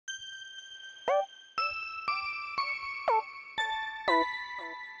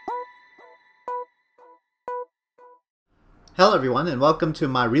Hello everyone, and welcome to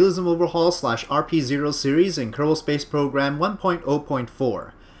my Realism Overhaul / RP-0 series in Kerbal Space Program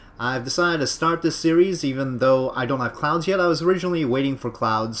 1.0.4. I've decided to start this series even though I don't have clouds yet. I was originally waiting for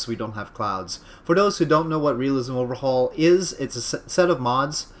clouds. We don't have clouds. For those who don't know what Realism Overhaul is, it's a set of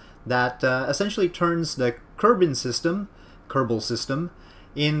mods that essentially turns the Kerbal system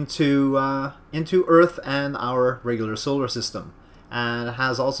into Earth and our regular solar system. And it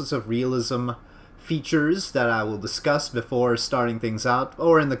has all sorts of realism features that I will discuss before starting things out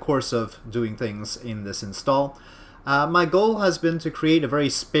or in the course of doing things in this install. My goal has been to create a very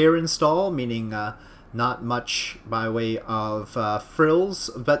spare install, meaning not much by way of frills,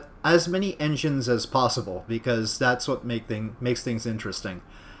 but as many engines as possible, because that's what makes things interesting.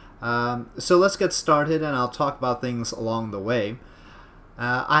 So let's get started, and I'll talk about things along the way.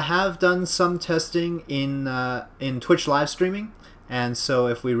 I have done some testing in Twitch live streaming, and so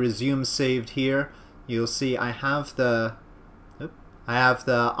if we resume saved here, you'll see I have the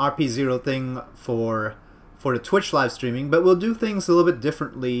RP-0 thing for the Twitch live streaming, but we'll do things a little bit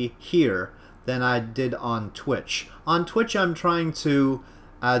differently here than I did on Twitch. On Twitch, I'm trying to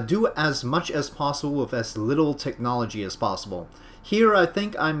do as much as possible with as little technology as possible. Here, I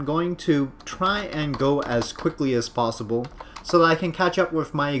think I'm going to try and go as quickly as possible so that I can catch up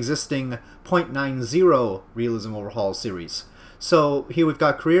with my existing 0.90 Realism Overhaul series. So here we've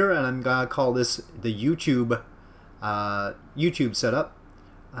got career, and I'm gonna call this the YouTube setup.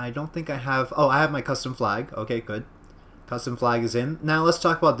 I don't think I have. Oh, I have my custom flag. Okay, good. Custom flag is in. Now let's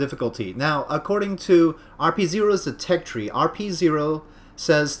talk about difficulty. Now, according to RP-0 is the tech tree. RP-0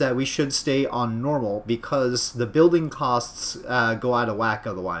 says that we should stay on normal because the building costs go out of whack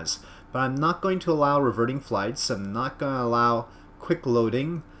otherwise. But I'm not going to allow reverting flights. I'm not going to allow quick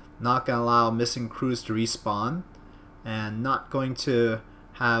loading. Not going to allow missing crews to respawn. And not going to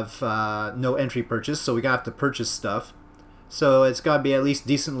have no entry purchase, so we're going to have to purchase stuff. So it's got to be at least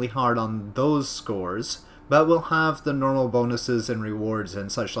decently hard on those scores, but we'll have the normal bonuses and rewards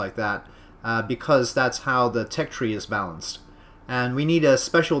and such like that, because that's how the tech tree is balanced. And we need a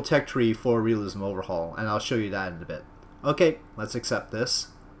special tech tree for Realism Overhaul, and I'll show you that in a bit. Okay, let's accept this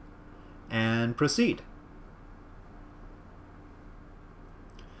and proceed.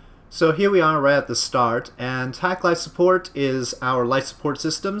 So here we are right at the start, and TAC life support is our life support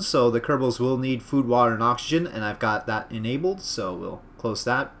system, so the Kerbals will need food, water, and oxygen, and I've got that enabled, so we'll close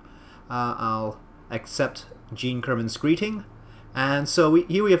that. I'll accept Gene Kerman's greeting. And so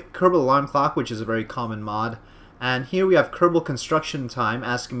here we have Kerbal Alarm Clock, which is a very common mod, and here we have Kerbal Construction Time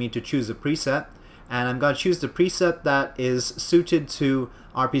asking me to choose a preset, and I'm going to choose the preset that is suited to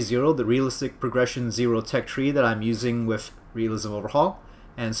RP-0, the Realistic Progression 0 tech tree that I'm using with Realism Overhaul.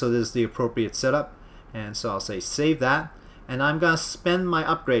 And so this is the appropriate setup, and so I'll say save that, and I'm gonna spend my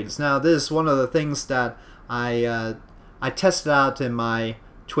upgrades. Now this is one of the things that I tested out in my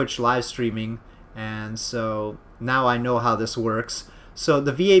Twitch live streaming, and so now I know how this works. So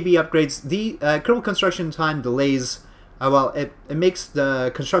the VAB upgrades, the Kerbal Construction Time delays, well, it makes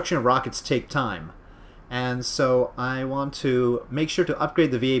the construction of rockets take time, and so I want to make sure to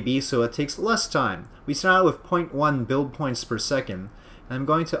upgrade the VAB so it takes less time. We start out with 0.1 build points per second. I'm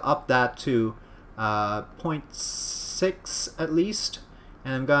going to up that to 0.6 at least,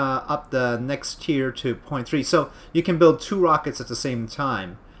 and I'm going to up the next tier to 0.3. So you can build 2 rockets at the same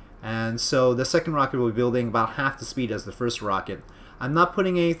time, and so the second rocket will be building about half the speed as the first rocket. I'm not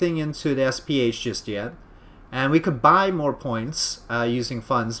putting anything into the SPH just yet, and we could buy more points using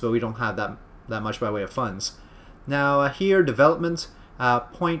funds, but we don't have that much by way of funds. Now here, development,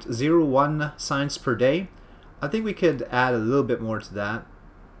 0.01 science per day. I think we could add a little bit more to that,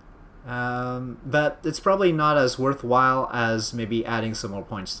 but it's probably not as worthwhile as maybe adding some more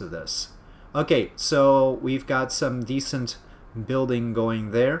points to this. Okay, so we've got some decent building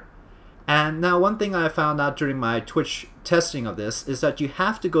going there. And now one thing I found out during my Twitch testing of this is that you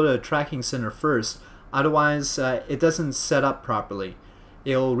have to go to a tracking center first, otherwise it doesn't set up properly.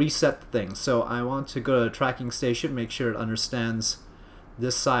 It'll reset the thing. So I want to go to a tracking station, make sure it understands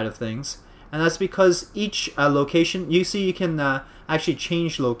this side of things. And that's because each location, you see you can actually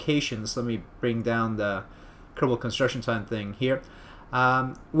change locations. Let me bring down the Kerbal Construction Time thing here.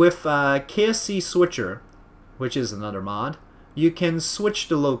 With KSP Switcher, which is another mod, you can switch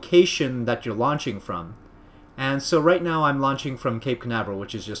the location that you're launching from. And so right now I'm launching from Cape Canaveral,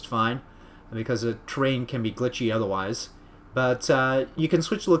 which is just fine, because the terrain can be glitchy otherwise. But you can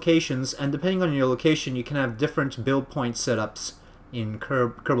switch locations, and depending on your location, you can have different build point setups in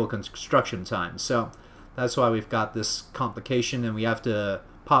Kerbal Construction Time. So that's why we've got this complication, and we have to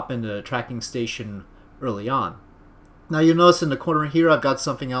pop into the tracking station early on. Now you'll notice in the corner here I've got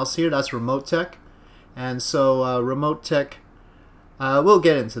something else here. That's remote tech. And so remote tech We'll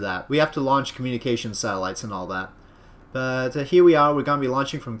get into that. We have to launch communication satellites and all that. But here we are. We're going to be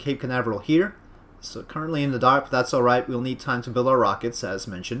launching from Cape Canaveral here. So currently in the dark, but that's alright. We'll need time to build our rockets, as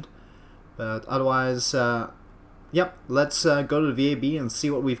mentioned. But otherwise, yep, let's go to the VAB and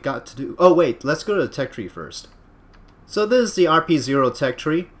see what we've got to do. Oh wait, let's go to the tech tree first. So this is the RP-0 tech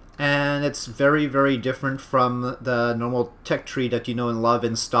tree, and it's very, very different from the normal tech tree that you know and love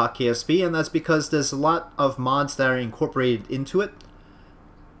in stock KSP, and that's because there's a lot of mods that are incorporated into it.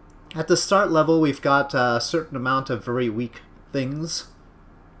 At the start level, we've got a certain amount of very weak things.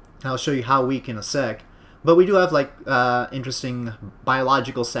 I'll show you how weak in a sec. But we do have like interesting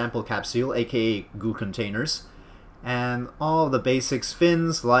biological sample capsule, aka goo containers, and all the basics,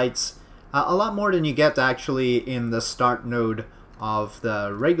 fins, lights, a lot more than you get actually in the start node of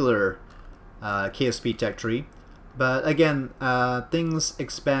the regular KSP tech tree. But again, things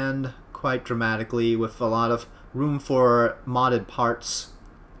expand quite dramatically with a lot of room for modded parts.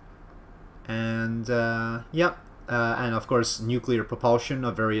 And yep, and of course nuclear propulsion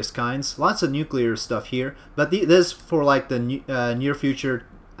of various kinds. Lots of nuclear stuff here, but this for like the near future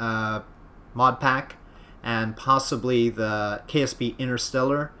mod pack, and possibly the KSP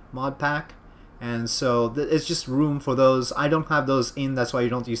Interstellar mod pack. And so it's just room for those. I don't have those in, that's why you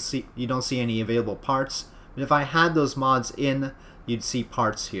don't see any available parts. But if I had those mods in, you'd see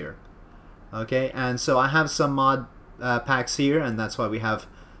parts here. Okay, and so I have some mod packs here, and that's why we have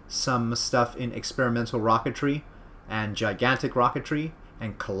some stuff in experimental rocketry, and gigantic rocketry,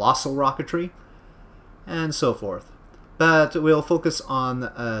 and colossal rocketry, and so forth. But we'll focus on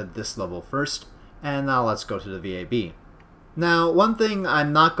this level first, and now let's go to the VAB. Now, one thing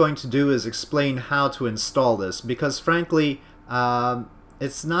I'm not going to do is explain how to install this, because frankly,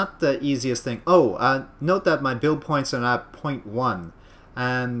 it's not the easiest thing. Oh, note that my build points are at 0.1,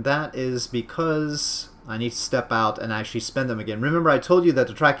 and that is because I need to step out and actually spend them again. Remember, I told you that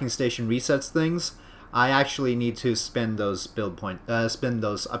the tracking station resets things. I actually need to spend those spend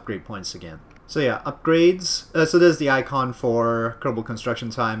those upgrade points again. So yeah, upgrades. So there's the icon for Kerbal construction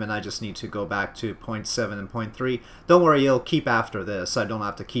time, and I just need to go back to 0.7 and 0.3. Don't worry, it'll keep after this. I don't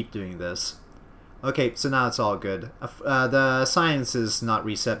have to keep doing this. Okay, so now it's all good. The science is not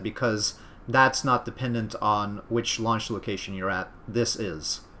reset because that's not dependent on which launch location you're at. This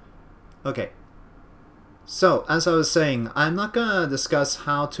is. Okay. So, as I was saying, I'm not going to discuss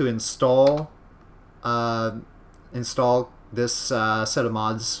how to install this set of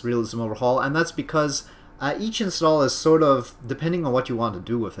mods, Realism Overhaul, and that's because each install is sort of depending on what you want to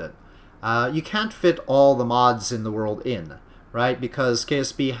do with it. You can't fit all the mods in the world in, right? Because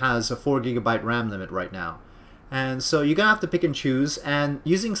KSP has a 4 GB RAM limit right now. And so you're going to have to pick and choose, and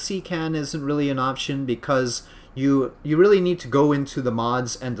using CCAN isn't really an option because you really need to go into the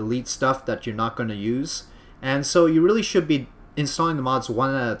mods and delete stuff that you're not going to use. And so you really should be installing the mods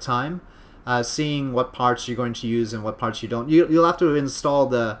one at a time, seeing what parts you're going to use and what parts you don't. You'll have to install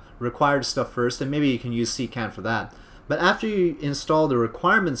the required stuff first, and maybe you can use CCAN for that. But after you install the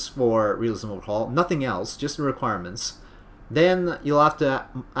requirements for Realism Overhaul, nothing else, just the requirements, then you'll have to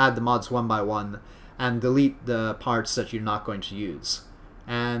add the mods one by one and delete the parts that you're not going to use.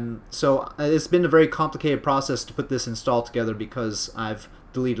 And so it's been a very complicated process to put this install together because I've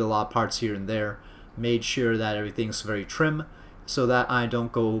deleted a lot of parts here and there, made sure that everything's very trim so that I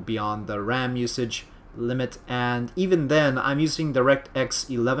don't go beyond the RAM usage limit. And even then, I'm using DirectX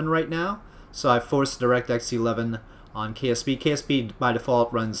 11 right now, so I forced DirectX 11 on KSP. KSP by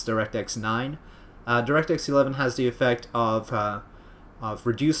default runs DirectX 9. DirectX 11 has the effect of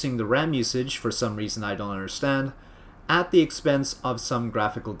reducing the RAM usage for some reason I don't understand, at the expense of some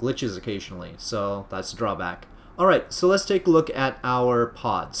graphical glitches occasionally, so that's a drawback. Alright, so let's take a look at our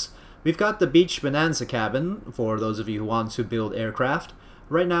pods. We've got the Beach Bonanza cabin, for those of you who want to build aircraft.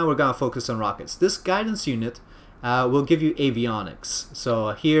 Right now we're going to focus on rockets. This guidance unit will give you avionics.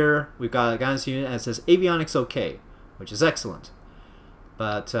 So here we've got a guidance unit and it says avionics OK, which is excellent.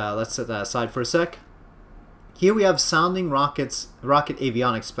 But let's set that aside for a sec. Here we have sounding rocket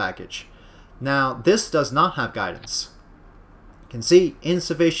avionics package. Now this does not have guidance. You can see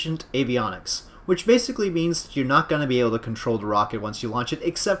insufficient avionics, which basically means that you're not going to be able to control the rocket once you launch it,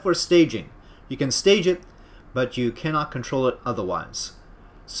 except for staging. You can stage it, but you cannot control it otherwise.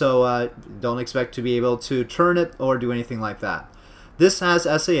 So don't expect to be able to turn it or do anything like that. This has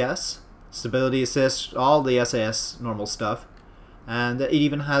SAS, stability assist, all the SAS normal stuff, and it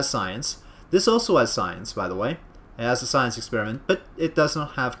even has science. This also has science, by the way. It has a science experiment, but it does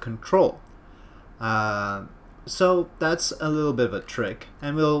not have control. So that's a little bit of a trick,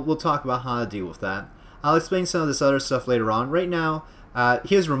 and we'll talk about how to deal with that. I'll explain some of this other stuff later on. Right now,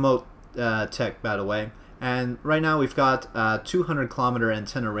 here's remote tech, by the way. And right now we've got a 200 kilometer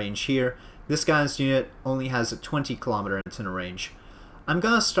antenna range here. This guy's unit only has a 20 kilometer antenna range. I'm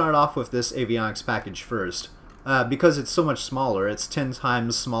gonna start off with this avionics package first. Because it's so much smaller, it's 10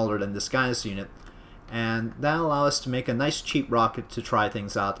 times smaller than this guy's unit. And that'll allow us to make a nice cheap rocket to try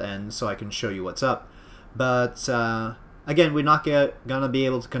things out, and so I can show you what's up. But again, we're not gonna be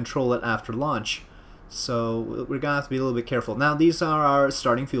able to control it after launch, so we're gonna have to be a little bit careful. Now these are our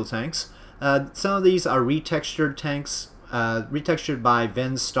starting fuel tanks. Some of these are retextured tanks, retextured by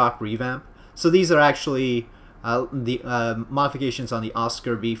Ven's stock revamp. So these are actually the modifications on the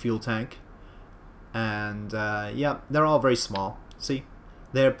Oscar B fuel tank. And yeah, they're all very small. See?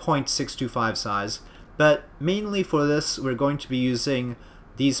 They're 0.625 size. But mainly for this, we're going to be using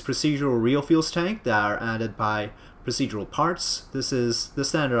these procedural real fuels tank that are added by procedural parts. This is the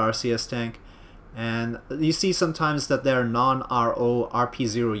standard RCS tank. And you see sometimes that they're non-RO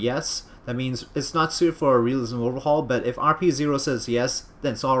RP-0 yes. That means it's not suited for a realism overhaul, but if RP-0 says yes,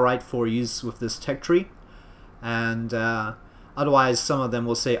 then it's alright for use with this tech tree. And otherwise, some of them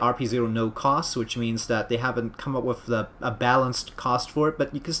will say RP-0 no cost, which means that they haven't come up with a balanced cost for it,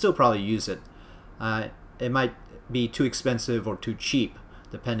 but you can still probably use it. It might be too expensive or too cheap,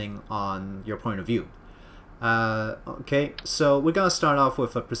 depending on your point of view. Okay, so we're going to start off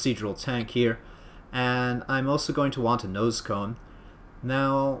with a procedural tank here, and I'm also going to want a nose cone.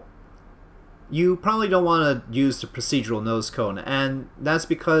 Now, you probably don't want to use the procedural nose cone, and that's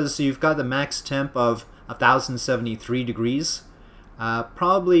because you've got the max temp of 1073 degrees.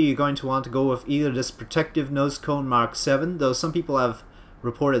 Probably you're going to want to go with either this protective nose cone Mark 7, though some people have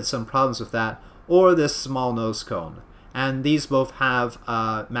reported some problems with that, or this small nose cone. And these both have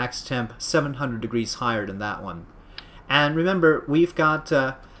max temp 700 degrees higher than that one. And remember, we've got,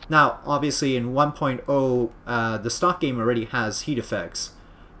 now obviously in 1.0 the stock game already has heat effects,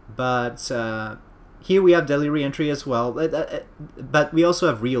 but here we have deadly re-entry as well, but we also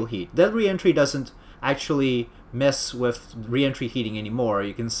have real heat. Deadly re-entry doesn't actually mess with re-entry heating anymore.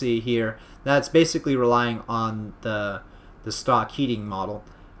 You can see here that's basically relying on the stock heating model.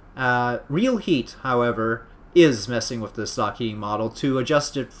 Real heat, however, is messing with the stock heating model to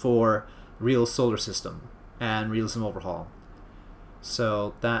adjust it for real solar system and realism overhaul.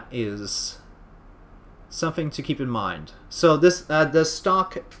 So that is something to keep in mind. So this the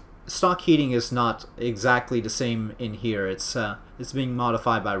stock heating is not exactly the same in here. It's being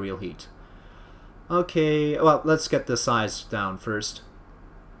modified by real heat. Okay, well, let's get the size down first.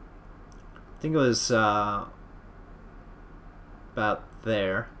 I think it was about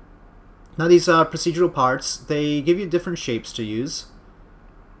there. Now these are procedural parts. They give you different shapes to use.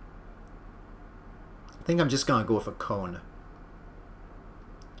 I think I'm just gonna go with a cone.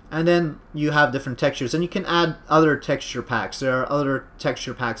 And then you have different textures, and you can add other texture packs. There are other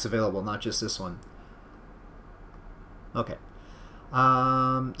texture packs available, not just this one. Okay.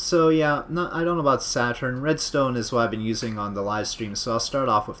 So yeah, I don't know about Saturn. Redstone is what I've been using on the live stream, so I'll start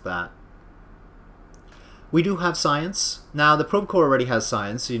off with that. We do have science. Now the probe core already has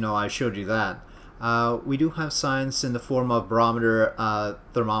science, you know, I showed you that. We do have science in the form of barometer,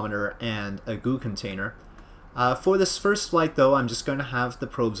 thermometer, and a goo container. For this first flight though, I'm just going to have the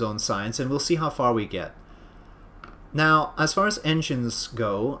probe zone science, and we'll see how far we get. Now, as far as engines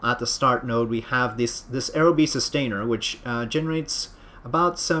go, at the start node we have this Aerobee sustainer, which generates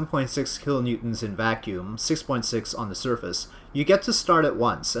about 7.6 kilonewtons in vacuum, 6.6 on the surface. You get to start at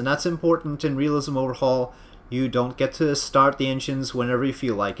once, and that's important in Realism Overhaul. You don't get to start the engines whenever you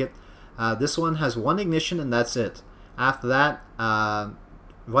feel like it. This one has one ignition and that's it. After that,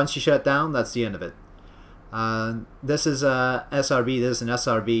 once you shut it down, that's the end of it. This is a SRB, this is an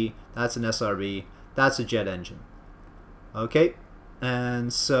SRB, that's an SRB, that's a jet engine. Okay,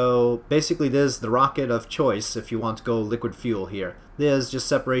 and so basically this is the rocket of choice if you want to go liquid fuel here. This is just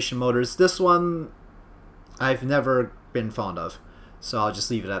separation motors. This one I've never been fond of, so I'll just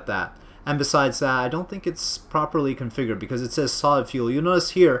leave it at that. And besides that, I don't think it's properly configured because it says solid fuel. You'll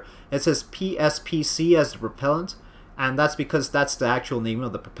notice here it says PSPC as the propellant, and that's because that's the actual name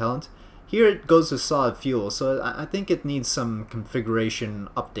of the propellant. Here it goes with solid fuel, so I think it needs some configuration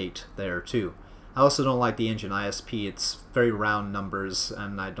update there too. I also don't like the engine ISP. It's very round numbers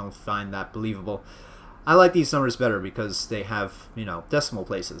and I don't find that believable. I like these numbers better because they have, you know, decimal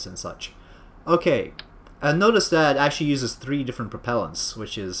places and such. Okay, and notice that it actually uses 3 different propellants,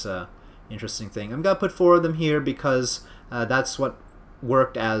 which is an interesting thing. I'm going to put 4 of them here because that's what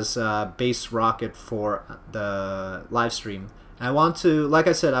worked as a base rocket for the live stream. And I want to, like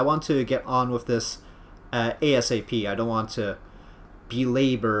I said, I want to get on with this ASAP. I don't want to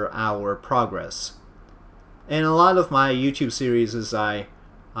belabor our progress. In a lot of my YouTube series, I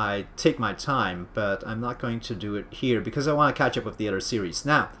I take my time, but I'm not going to do it here because I want to catch up with the other series.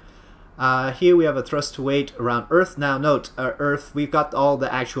 Now, here we have a thrust to weight around Earth. Now note, Earth, we've got all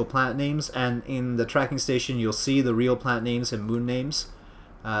the actual planet names, and in the tracking station you'll see the real planet names and moon names.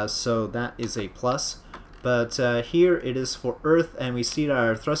 So that is a plus. But here it is for Earth, and we see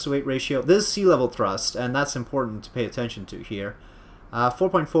our thrust to weight ratio. This is sea level thrust, and that's important to pay attention to here.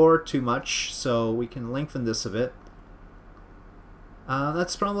 4.4, too much, so we can lengthen this a bit.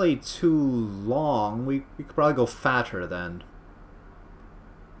 That's probably too long. We could probably go fatter then.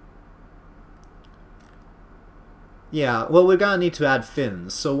 Yeah, well, we're gonna need to add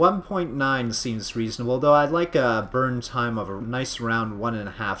fins, so 1.9 seems reasonable, though I'd like a burn time of a nice round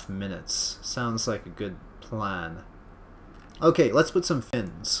 1.5 minutes. Sounds like a good plan. Okay, let's put some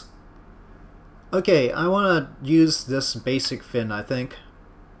fins. Okay, I want to use this basic fin, I think.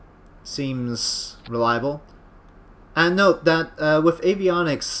 Seems reliable. And note that with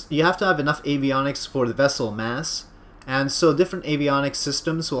avionics, you have to have enough avionics for the vessel mass, and so different avionics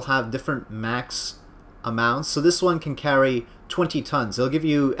systems will have different max amounts. So this one can carry 20 tons. It'll give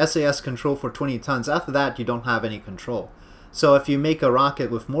you SAS control for 20 tons. After that, you don't have any control. So if you make a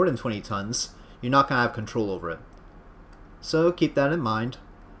rocket with more than 20 tons, you're not going to have control over it. So keep that in mind.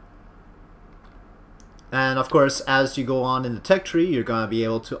 And of course, as you go on in the tech tree, you're going to be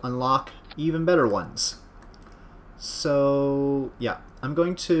able to unlock even better ones. So yeah, I'm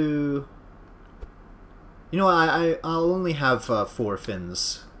going to... You know what, I'll only have 4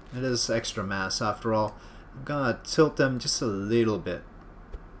 fins. It is extra mass after all. I'm gonna tilt them just a little bit.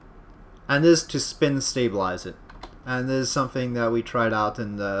 And this is to spin stabilize it. And this is something that we tried out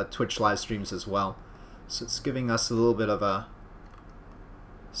in the Twitch live streams as well. So it's giving us a little bit of a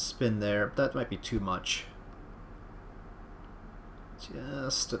spin there. That might be too much.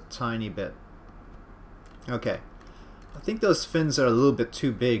 Just a tiny bit. Okay. I think those fins are a little bit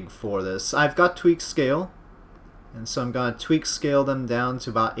too big for this. I've got tweak scale. And so I'm going to tweak scale them down to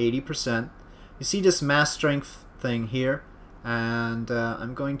about 80%. You see this mass strength thing here, and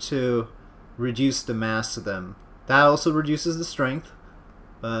I'm going to reduce the mass of them. That also reduces the strength,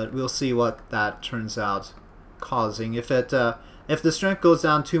 but we'll see what that turns out causing. If the strength goes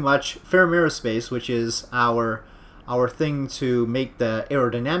down too much, Ferrum Aerospace, which is our thing to make the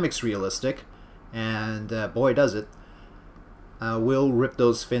aerodynamics realistic, and boy does it, will rip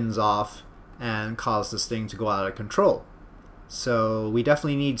those fins off and cause this thing to go out of control. So we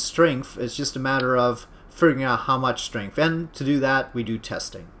definitely need strength. It's just a matter of figuring out how much strength, and to do that we do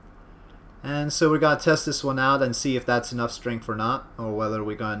testing. And so we're going to test this one out and see if that's enough strength or not, or whether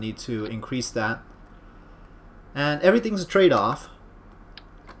we're going to need to increase that. And everything's a trade-off,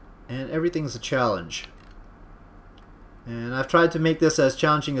 and everything's a challenge. And I've tried to make this as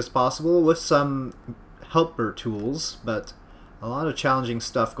challenging as possible with some helper tools, but a lot of challenging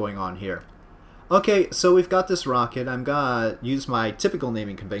stuff going on here. Okay, so we've got this rocket. I'm gonna use my typical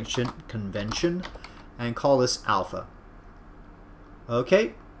naming convention and call this Alpha.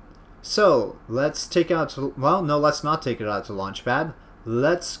 Okay, so let's take it out to, well, no, let's not take it out to launch pad.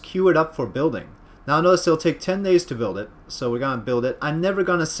 Let's queue it up for building. Now notice it'll take 10 days to build it, so we're gonna build it. I'm never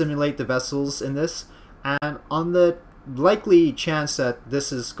gonna simulate the vessels in this, and on the likely chance that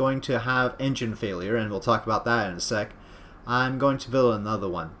this is going to have engine failure, and we'll talk about that in a sec, I'm going to build another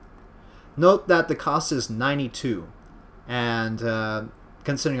one. Note that the cost is 92, and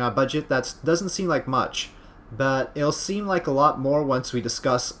considering our budget, that doesn't seem like much, but it'll seem like a lot more once we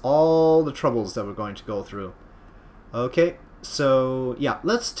discuss all the troubles that we're going to go through. Okay, so yeah,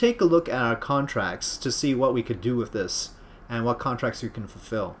 let's take a look at our contracts to see what we could do with this and what contracts we can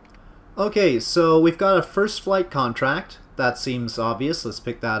fulfill. Okay, so we've got a first flight contract. That seems obvious. Let's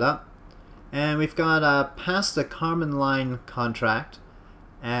pick that up. And we've got a past the Kármán line contract.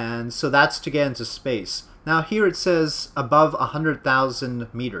 And so that's to get into space. Now here it says above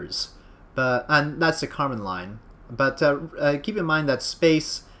 100,000 meters, and that's the Kármán line. But keep in mind that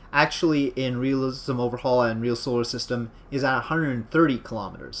space actually in Realism Overhaul and Real Solar System is at 130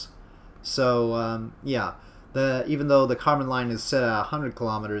 kilometers. So yeah, even though the Kármán line is set at 100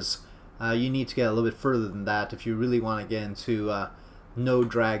 kilometers, you need to get a little bit further than that if you really want to get into no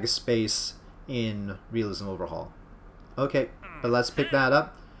drag space in Realism Overhaul. Okay, but let's pick that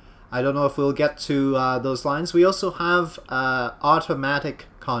up. I don't know if we'll get to those lines. We also have automatic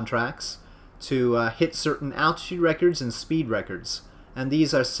contracts to hit certain altitude records and speed records. And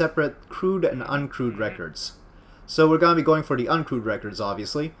these are separate crewed and uncrewed records. So we're going to be going for the uncrewed records,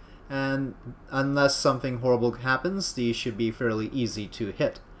 obviously. And unless something horrible happens, these should be fairly easy to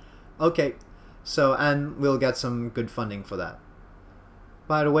hit. Okay, so, and we'll get some good funding for that.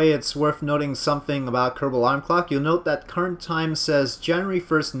 By the way, it's worth noting something about Kerbal Alarm Clock. You'll note that current time says January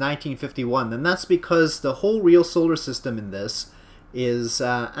 1st, 1951, and that's because the whole real solar system in this is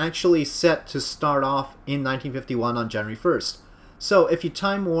actually set to start off in 1951 on January 1st. So if you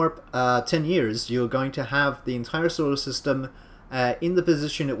time warp 10 years, you're going to have the entire solar system in the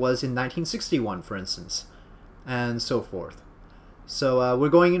position it was in 1961, for instance, and so forth. So we're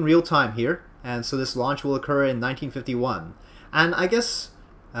going in real time here, and so this launch will occur in 1951. And I guess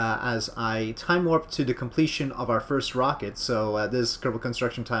as I time warp to the completion of our first rocket, so this is Kerbal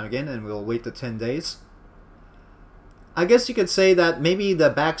construction time again, and we'll wait the 10 days. I guess you could say that maybe the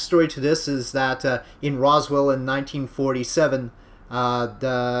backstory to this is that in Roswell in 1947,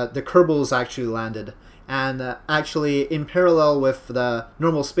 the Kerbals actually landed, and actually in parallel with the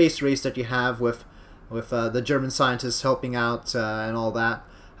normal space race that you have with the German scientists helping out and all that,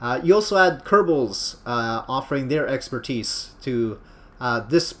 you also had Kerbals offering their expertise to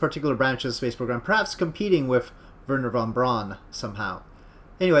this particular branch of the space program, perhaps competing with Werner von Braun somehow.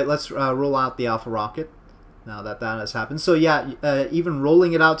 Anyway, let's roll out the Alpha rocket now that that has happened. So yeah, even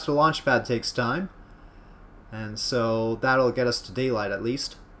rolling it out to the launch pad takes time, and so that'll get us to daylight at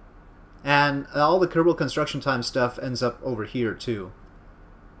least. And all the Kerbal construction time stuff ends up over here too.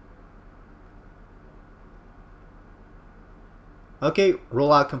 Okay,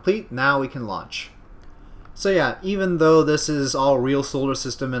 rollout complete. Now we can launch. So yeah, even though this is all real solar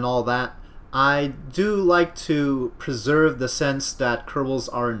system and all that, I do like to preserve the sense that Kerbals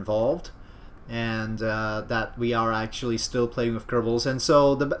are involved, and that we are actually still playing with Kerbals. And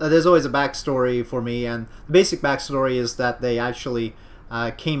so there's always a backstory for me, and the basic backstory is that they actually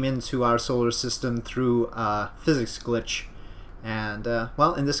came into our solar system through a physics glitch. And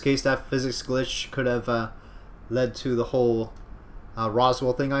well, in this case, that physics glitch could have led to the whole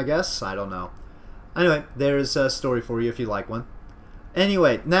Roswell thing, I guess. I don't know. Anyway, there's a story for you if you like one.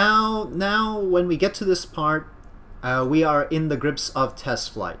 Anyway, now when we get to this part, we are in the grips of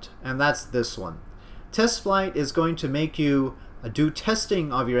test flight, and that's this one. Test flight is going to make you do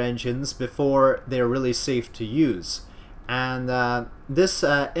testing of your engines before they're really safe to use. And this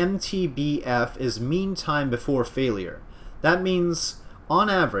MTBF is mean time before failure. That means, on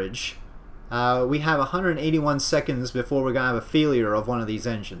average, we have 181 seconds before we're going to have a failure of one of these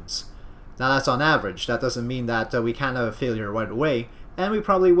engines. Now that's on average. That doesn't mean that we can't have a failure right away, and we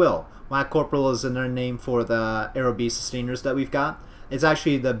probably will. Whack Corporal is another name for the Aero B sustainers that we've got. It's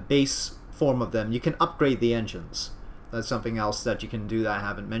actually the base form of them. You can upgrade the engines. That's something else that you can do that I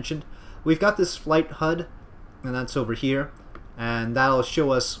haven't mentioned. We've got this flight HUD, and that's over here, and that'll show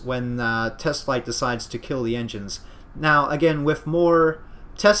us when test flight decides to kill the engines. Now again, with more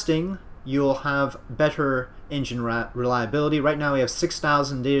testing, you'll have better engine reliability. Right now we have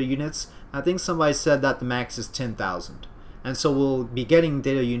 6,000 data units. I think somebody said that the max is 10,000. And so we'll be getting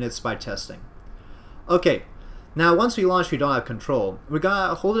data units by testing. Okay, now once we launch, we don't have control. We're going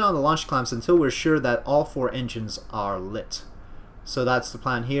to hold it on the launch clamps until we're sure that all 4 engines are lit. So that's the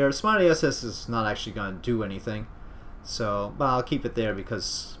plan here. Smart ASS is not actually going to do anything. So, but I'll keep it there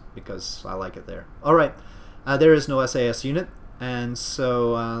because I like it there. Alright, there is no SAS unit. And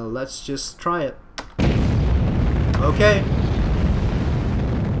so let's just try it. Okay.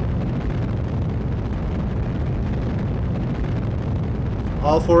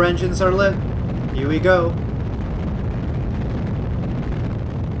 All 4 engines are lit. Here we go.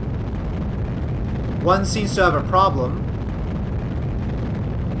 One seems to have a problem.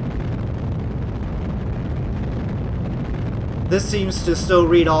 This seems to still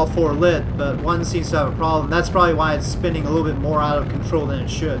read all 4 lit, but one seems to have a problem. That's probably why it's spinning a little bit more out of control than it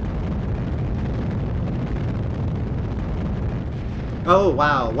should. Oh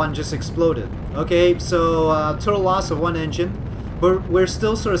wow, one just exploded. Okay, so total loss of 1 engine. We're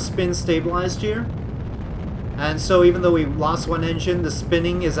still sort of spin stabilized here. And so even though we lost 1 engine, the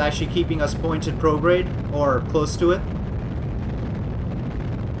spinning is actually keeping us pointed prograde, or close to it.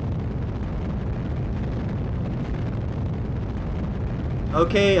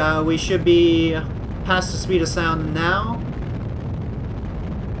 Okay, we should be past the speed of sound now.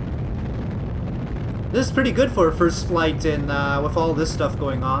 This is pretty good for a first flight in, with all this stuff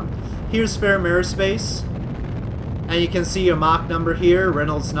going on. Here's Ferrum Aerospace. And you can see your Mach number here,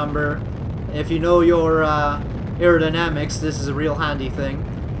 Reynolds number. If you know your aerodynamics, this is a real handy thing.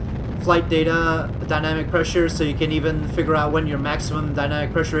 Flight data, dynamic pressure, so you can even figure out when your maximum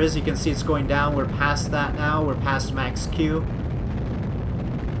dynamic pressure is. You can see it's going down. We're past that now. We're past max Q.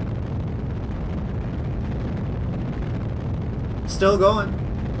 Still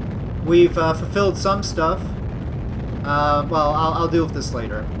going. We've fulfilled some stuff. Well, I'll deal with this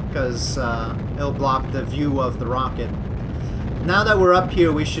later, because it'll block the view of the rocket. Now that we're up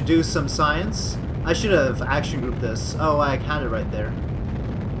here, we should do some science. I should have action grouped this. Oh, I had it right there.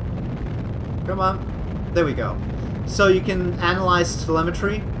 Come on. There we go. So you can analyze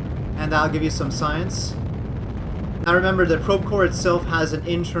telemetry, and that'll give you some science. Now remember, the probe core itself has an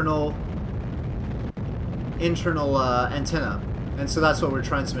internal antenna, and so that's what we're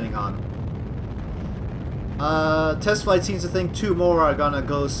transmitting on. Test flight seems to think 2 more are gonna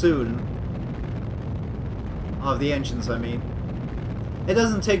go soon. Of the engines, I mean. It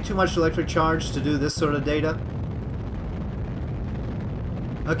doesn't take too much electric charge to do this sort of data.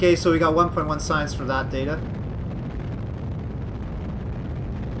 Okay, so we got 1.1 science for that data.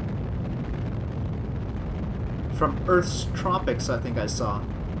 From Earth's tropics, I think I saw.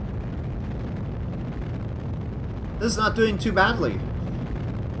 This is not doing too badly,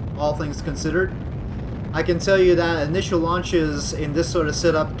 all things considered. I can tell you that initial launches in this sort of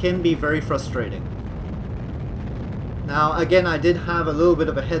setup can be very frustrating. Now, again, I did have a little bit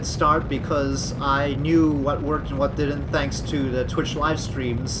of a head start because I knew what worked and what didn't thanks to the Twitch live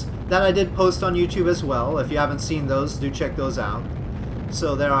streams that I did post on YouTube as well. If you haven't seen those, do check those out.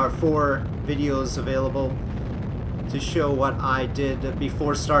 So there are 4 videos available to show what I did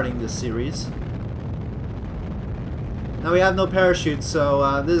before starting this series. Now we have no parachute,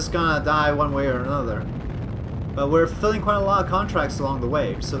 so this is gonna die one way or another. But we're fulfilling quite a lot of contracts along the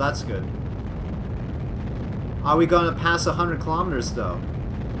way, so that's good. Are we gonna pass 100 kilometers though?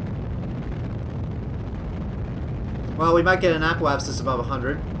 Well, we might get an apoapsis above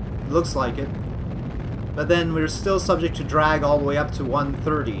 100. Looks like it. But then we're still subject to drag all the way up to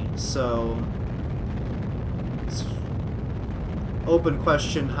 130, so it's open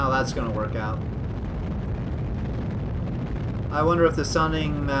question how that's gonna work out. I wonder if the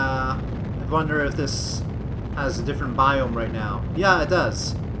sounding, I wonder if this has a different biome right now. Yeah, it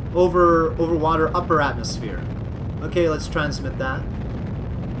does. Over water, upper atmosphere. Okay, let's transmit that.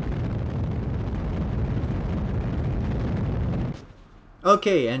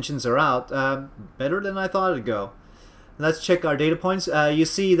 Okay, engines are out. Better than I thought it'd go. Let's check our data points. You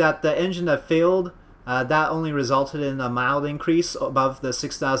see that the engine that failed, that only resulted in a mild increase above the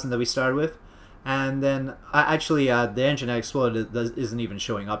 6,000 that we started with. And then, actually, the engine that exploded isn't even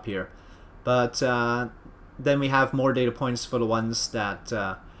showing up here. But then we have more data points for the ones that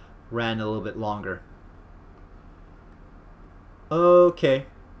ran a little bit longer. Okay.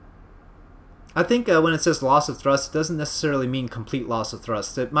 I think when it says loss of thrust, it doesn't necessarily mean complete loss of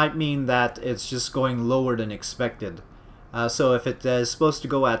thrust. It might mean that it's just going lower than expected. So if it is supposed to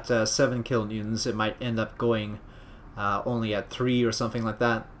go at 7 kilonewtons, it might end up going only at 3 or something like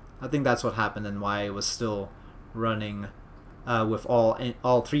that. I think that's what happened and why it was still running with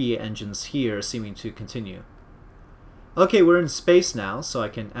all 3 engines here seeming to continue. Okay, we're in space now, so I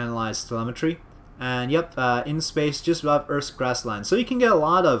can analyze telemetry. And yep, in space, just above Earth's grassland. So you can get a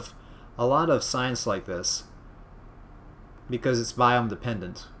lot of science like this because it's biome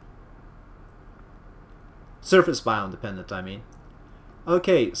dependent. Surface biome dependent, I mean.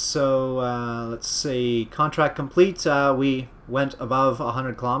 Okay, so let's see, contract complete. We went above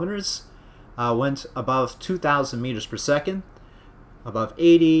 100 kilometers, went above 2,000 meters per second, above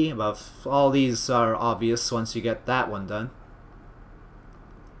 80, above, all these are obvious once you get that one done.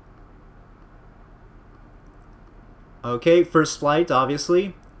 Okay, first flight,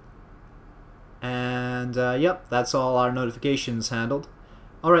 obviously. And yep, that's all our notifications handled.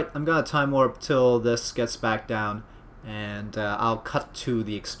 Alright, I'm gonna time warp till this gets back down, and I'll cut to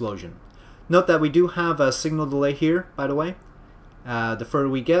the explosion. Note that we do have a signal delay here, by the way. The further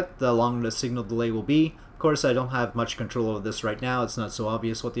we get, the longer the signal delay will be. Of course, I don't have much control over this right now. It's not so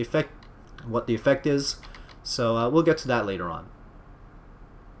obvious what the effect is. So we'll get to that later on.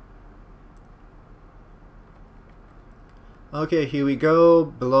 Okay, here we go.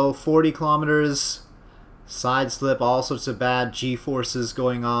 Below 40 kilometers. Side slip, all sorts of bad G-forces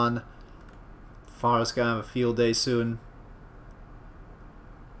going on. Farah's gonna have a field day soon.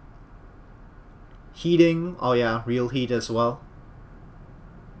 Heating, oh yeah, real heat as well.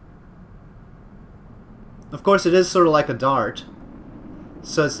 Of course, it is sort of like a dart,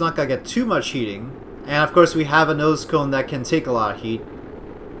 so it's not gonna get too much heating. And of course, we have a nose cone that can take a lot of heat.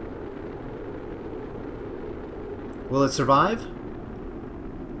 Will it survive?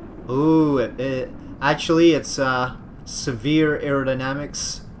 Ooh, actually, it's severe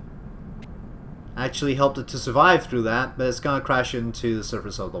aerodynamics actually helped it to survive through that, but it's gonna crash into the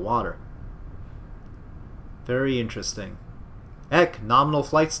surface of the water. Very interesting. Heck, nominal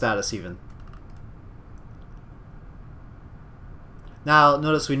flight status even. Now,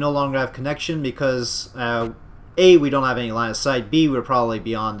 notice we no longer have connection because A, we don't have any line of sight, B, we're probably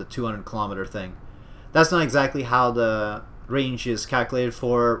beyond the 200 kilometer thing. That's not exactly how the range is calculated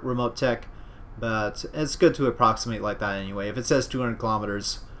for remote tech, but it's good to approximate like that anyway. If it says 200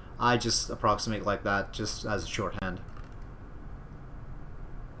 kilometers, I just approximate like that, just as a shorthand.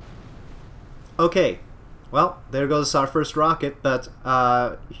 Okay, well, there goes our first rocket, but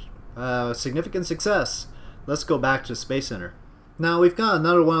significant success. Let's go back to Space Center. Now we've got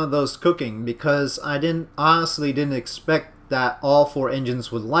another one of those cooking, because I honestly didn't expect that all 4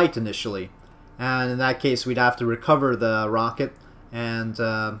 engines would light initially, and in that case we'd have to recover the rocket and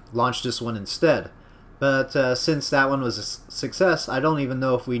launch this one instead. But since that one was a success, I don't even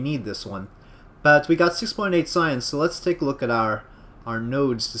know if we need this one. But we got 6.8 science, so let's take a look at our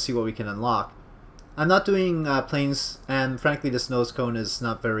nodes to see what we can unlock. I'm not doing planes, and frankly this nose cone is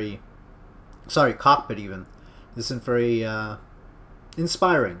not very, sorry, cockpit even, isn't very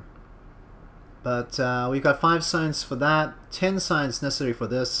inspiring. But we've got 5 science for that, 10 science necessary for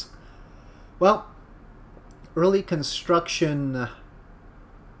this. Well, early construction,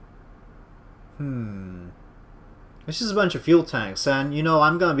 this is a bunch of fuel tanks, and you know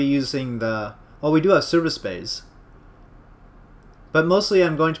I'm going to be using the, well, we do have service bays, but mostly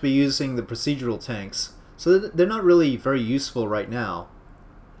I'm going to be using the procedural tanks, so they're not really very useful right now.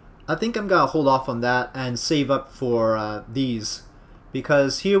 I think I'm going to hold off on that and save up for these,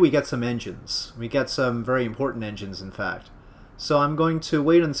 because here we get some engines. We get some very important engines, in fact. So I'm going to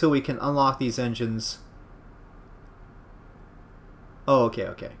wait until we can unlock these engines. Oh,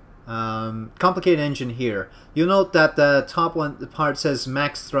 okay. Complicated engine here. You'll note that the top one, the part says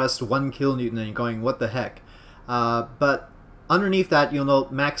max thrust 1 kilonewton, and you're going, what the heck? But underneath that, you'll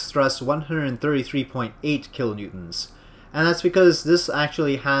note max thrust 133.8 kilonewtons. And that's because this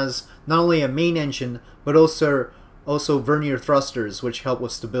actually has not only a main engine, but also vernier thrusters, which help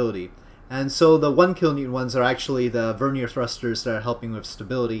with stability. And so the 1 kilonewton ones are actually the vernier thrusters that are helping with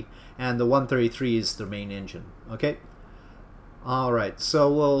stability, and the 133 is the main engine. Okay? Alright,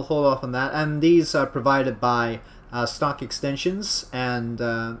 so we'll hold off on that. And these are provided by stock extensions, and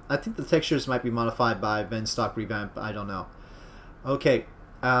I think the textures might be modified by Venn stock revamp, I don't know. Okay,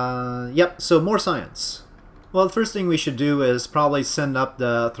 yep, so more science. Well, the first thing we should do is probably send up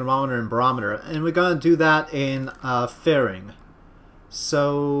the thermometer and barometer, and we're going to do that in fairing.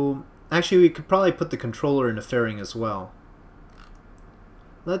 So, actually we could probably put the controller in a fairing as well.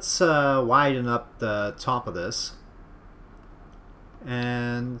 Let's widen up the top of this,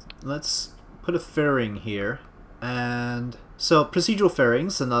 and let's put a fairing here. And so procedural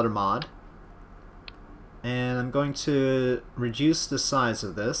fairings, another mod, and I'm going to reduce the size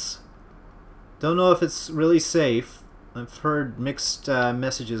of this. Don't know if it's really safe. I've heard mixed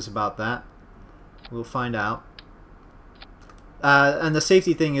messages about that. We'll find out. And the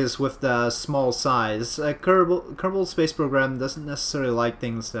safety thing is with the small size. Kerbal Space Program doesn't necessarily like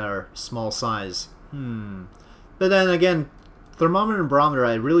things that are small size. But then again, thermometer and barometer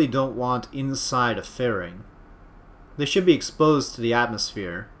I really don't want inside a fairing. They should be exposed to the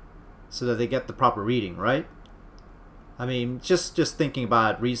atmosphere so that they get the proper reading, right? I mean, just thinking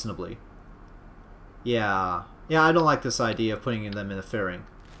about it reasonably. Yeah, I don't like this idea of putting them in a fairing.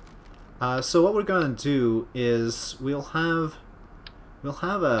 So what we're going to do is we'll have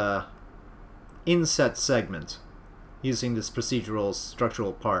a inset segment using this procedural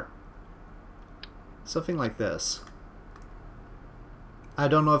structural part. Something like this. I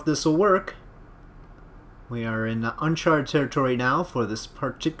don't know if this will work. We are in uncharted territory now for this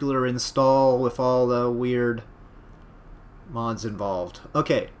particular install with all the weird mods involved.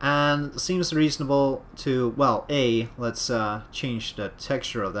 Okay, and it seems reasonable to, well, A, let's change the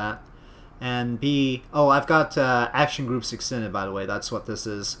texture of that, and B, oh, I've got action groups extended, by the way. That's what this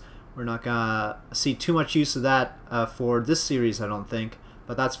is. We're not gonna see too much use of that for this series, I don't think,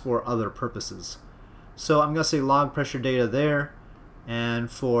 but that's for other purposes. So I'm gonna say log pressure data there,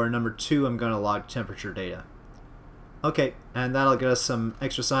 and for number 2 I'm gonna log temperature data. Okay, and that'll get us some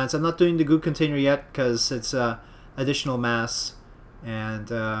extra science. I'm not doing the goo container yet because it's additional mass, and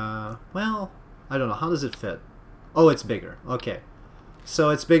well, I don't know, how does it fit? Oh, it's bigger. Okay,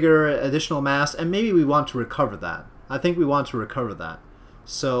 so it's bigger, additional mass, and maybe we want to recover that. I think we want to recover that,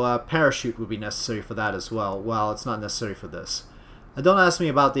 so parachute would be necessary for that as well. Well, it's not necessary for this. Don't ask me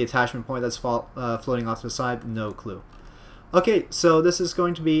about the attachment point that's floating off to the side. No clue. Okay, so this is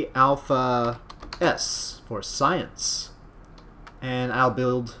going to be alpha S for science, and I'll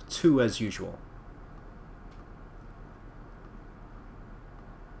build 2 as usual.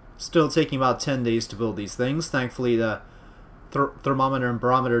 Still taking about 10 days to build these things. Thankfully the thermometer and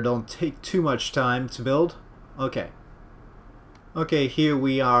barometer don't take too much time to build. Okay, here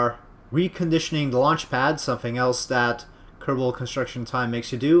we are reconditioning the launch pad, something else that Kerbal construction time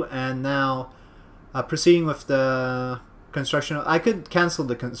makes you do, and now proceeding with the construction. I could cancel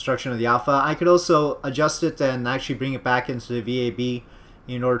the construction of the alpha. I could also adjust it and actually bring it back into the VAB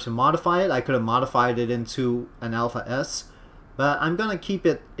in order to modify it. I could have modified it into an alpha S, but I'm gonna keep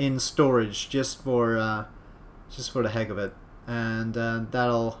it in storage just for the heck of it, and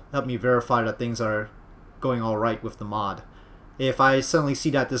that'll help me verify that things are going all right with the mod. If I suddenly see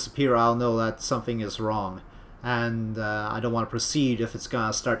that disappear, I'll know that something is wrong, and I don't want to proceed if it's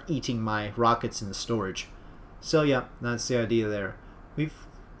gonna start eating my rockets in the storage. So yeah, that's the idea there.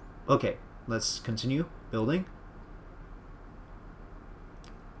 Okay, let's continue building.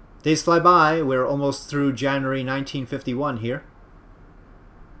 Days fly by. We're almost through January 1951 here.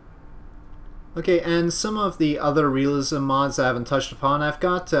 Okay, and some of the other realism mods I haven't touched upon. I've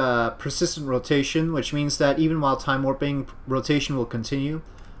got persistent rotation, which means that even while time warping, rotation will continue.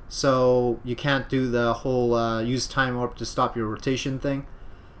 So you can't do the whole use time warp to stop your rotation thing.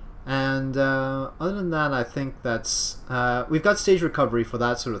 And other than that, I think that's... we've got stage recovery for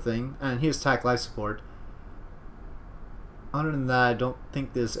that sort of thing. And here's TAC life support. Other than that, I don't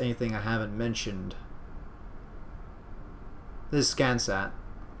think there's anything I haven't mentioned. This is ScanSat.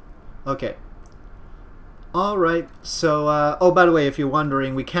 Okay. Alright, so, oh, by the way, if you're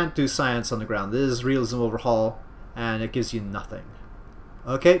wondering, we can't do science on the ground. This is Realism Overhaul, and it gives you nothing.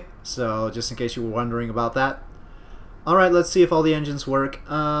 Okay, so just in case you were wondering about that. Alright, let's see if all the engines work.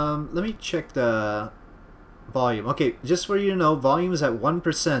 Let me check the volume. Okay, just for you to know, volume is at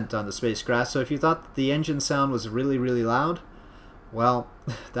 1% on the spacecraft, so if you thought the engine sound was really, really loud, well,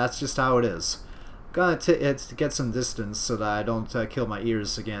 that's just how it is. I'm gonna get some distance so that I don't kill my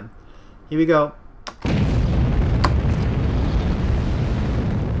ears again. Here we go.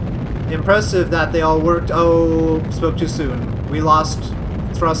 Impressive that they all worked. Oh, spoke too soon. We lost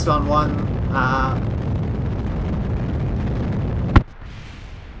thrust on one.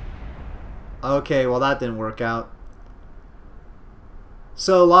 Okay, well that didn't work out.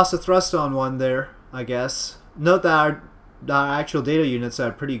 So lost a thrust on one there, I guess. Note that our actual data units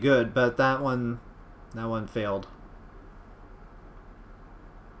are pretty good, but that one failed.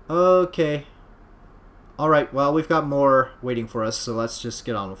 Okay. Alright, well we've got more waiting for us, so let's just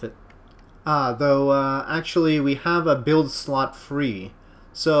get on with it. Though actually we have a build slot free,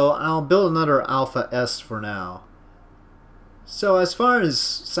 so I'll build another Alpha S for now. So as far as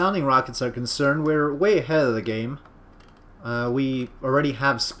sounding rockets are concerned, we're way ahead of the game. We already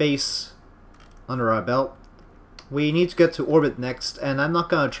have space under our belt. We need to get to orbit next, and I'm not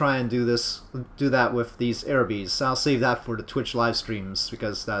gonna try and do that with these Airbees. I'll save that for the Twitch live streams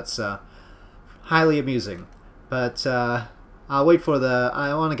because that's highly amusing. But I'll wait for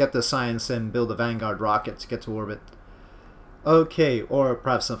I want to get the science and build a Vanguard rocket to get to orbit. Okay, or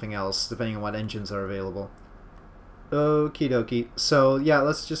perhaps something else, depending on what engines are available. Okie dokie. So yeah,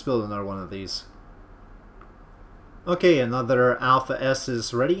 let's just build another one of these. Okay, another Alpha S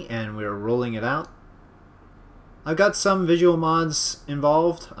is ready, and we're rolling it out. I've got some visual mods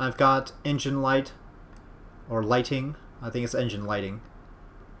involved. I've got engine light, or lighting. I think it's engine lighting.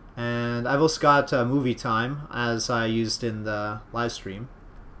 And I've also got movie time, as I used in the live stream.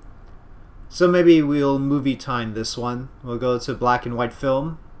 So maybe we'll movie time this one. We'll go to black and white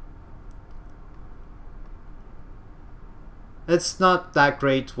film. It's not that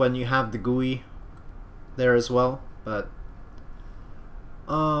great when you have the GUI there as well, but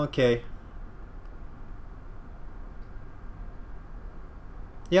okay.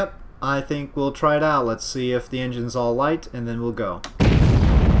 Yep, I think we'll try it out. Let's see if the engine's all light, and then we'll go.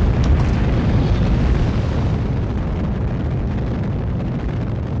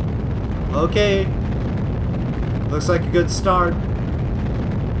 Okay, looks like a good start.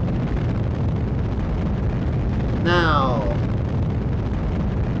 Now,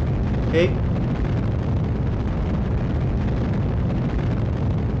 okay.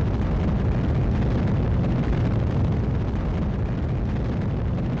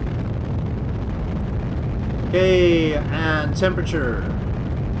 Okay, and temperature.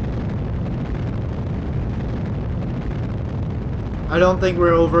 I don't think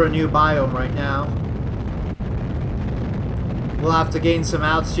we're over a new biome right now. We'll have to gain some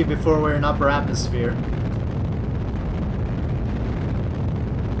altitude before we're in upper atmosphere.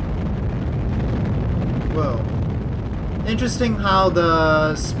 Whoa. Interesting how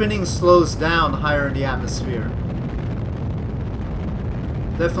the spinning slows down higher in the atmosphere.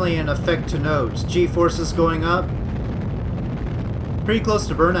 Definitely an effect to note. G-forces going up. Pretty close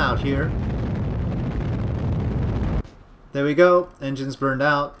to burnout here. There we go. Engines burned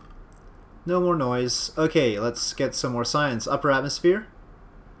out. No more noise. Okay, let's get some more science. Upper atmosphere.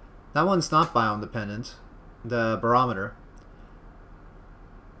 That one's not biome dependent. The barometer.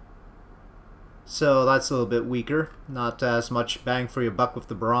 So that's a little bit weaker. Not as much bang for your buck with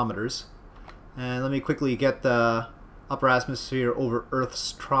the barometers. And let me quickly get the upper atmosphere over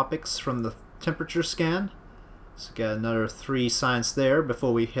Earth's tropics from the temperature scan. So get another 3 science there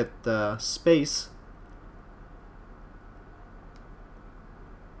before we hit the space.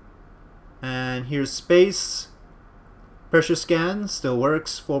 And here's space. Pressure scan still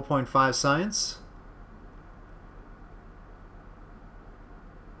works, 4.5 science.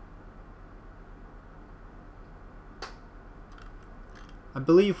 I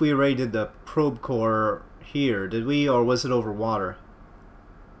believe we already did the probe core here, did we? Or was it over water?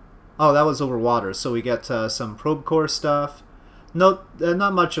 Oh, that was over water, so we get some probe core stuff. Note,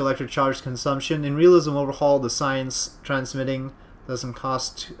 not much electric charge consumption. In Realism Overhaul, the science transmitting doesn't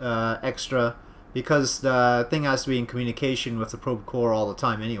cost extra because the thing has to be in communication with the probe core all the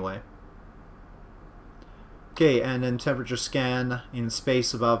time anyway. Okay, and then temperature scan in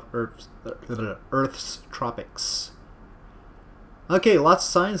space above Earth's tropics. Okay, lots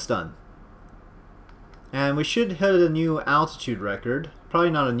of science done. And we should hit a new altitude record. Probably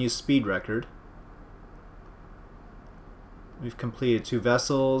not a new speed record. We've completed 2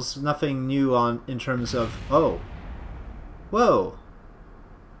 vessels. Nothing new in terms of... Oh! Whoa!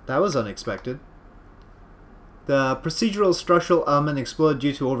 That was unexpected. The procedural structural element exploded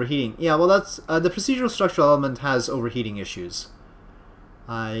due to overheating. Yeah, well that's... the procedural structural element has overheating issues.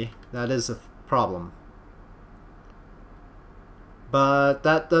 That is a problem. But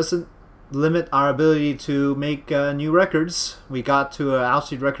that doesn't limit our ability to make new records. We got to an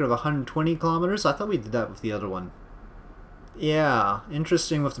altitude record of 120 kilometers. I thought we did that with the other one. Yeah,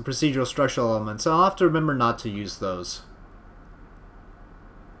 interesting with the procedural structural elements. I'll have to remember not to use those.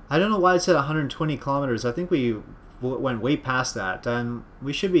 I don't know why it said 120 kilometers. I think we went way past that, and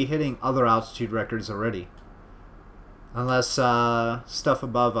we should be hitting other altitude records already. Unless stuff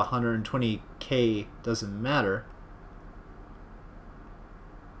above 120k doesn't matter.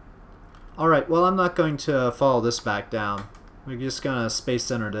 Alright, well I'm not going to follow this back down. We're just gonna space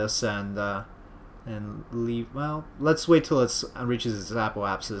center this and leave. Well, let's wait till it reaches its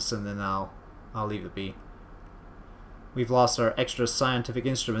apoapsis and then I'll leave it be. We've lost our extra scientific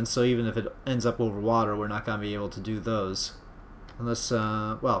instruments, so even if it ends up over water, we're not gonna be able to do those. Unless,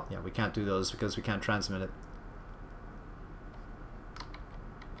 well, yeah, we can't do those because we can't transmit it.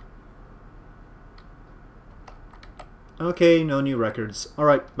 Okay, no new records.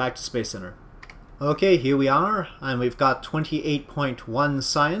 Alright, back to Space Center. Okay, here we are, and we've got 28.1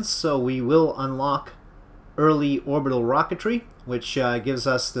 science, so we will unlock early orbital rocketry, which gives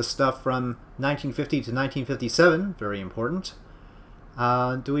us the stuff from 1950 to 1957, very important.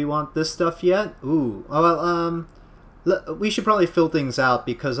 Do we want this stuff yet? Ooh, well, we should probably fill things out,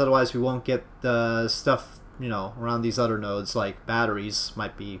 because otherwise we won't get the stuff, you know, around these other nodes, like batteries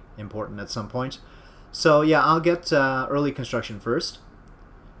might be important at some point. So yeah, I'll get early construction first.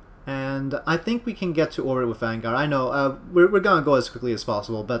 And I think we can get to orbit with Vanguard. I know, we're going to go as quickly as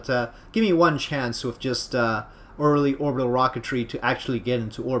possible, but give me one chance with just early orbital rocketry to actually get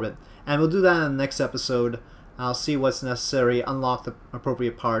into orbit. And we'll do that in the next episode. I'll see what's necessary, unlock the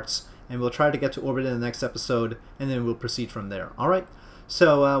appropriate parts, and we'll try to get to orbit in the next episode, and then we'll proceed from there. Alright,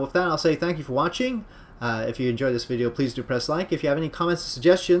 so with that I'll say thank you for watching. If you enjoyed this video, please do press like. If you have any comments or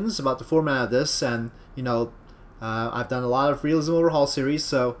suggestions about the format of this, and you know, I've done a lot of Realism Overhaul series,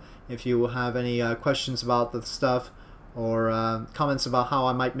 so if you have any questions about the stuff or comments about how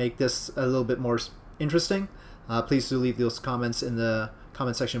I might make this a little bit more interesting, please do leave those comments in the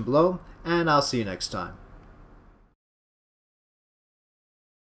comment section below, and I'll see you next time.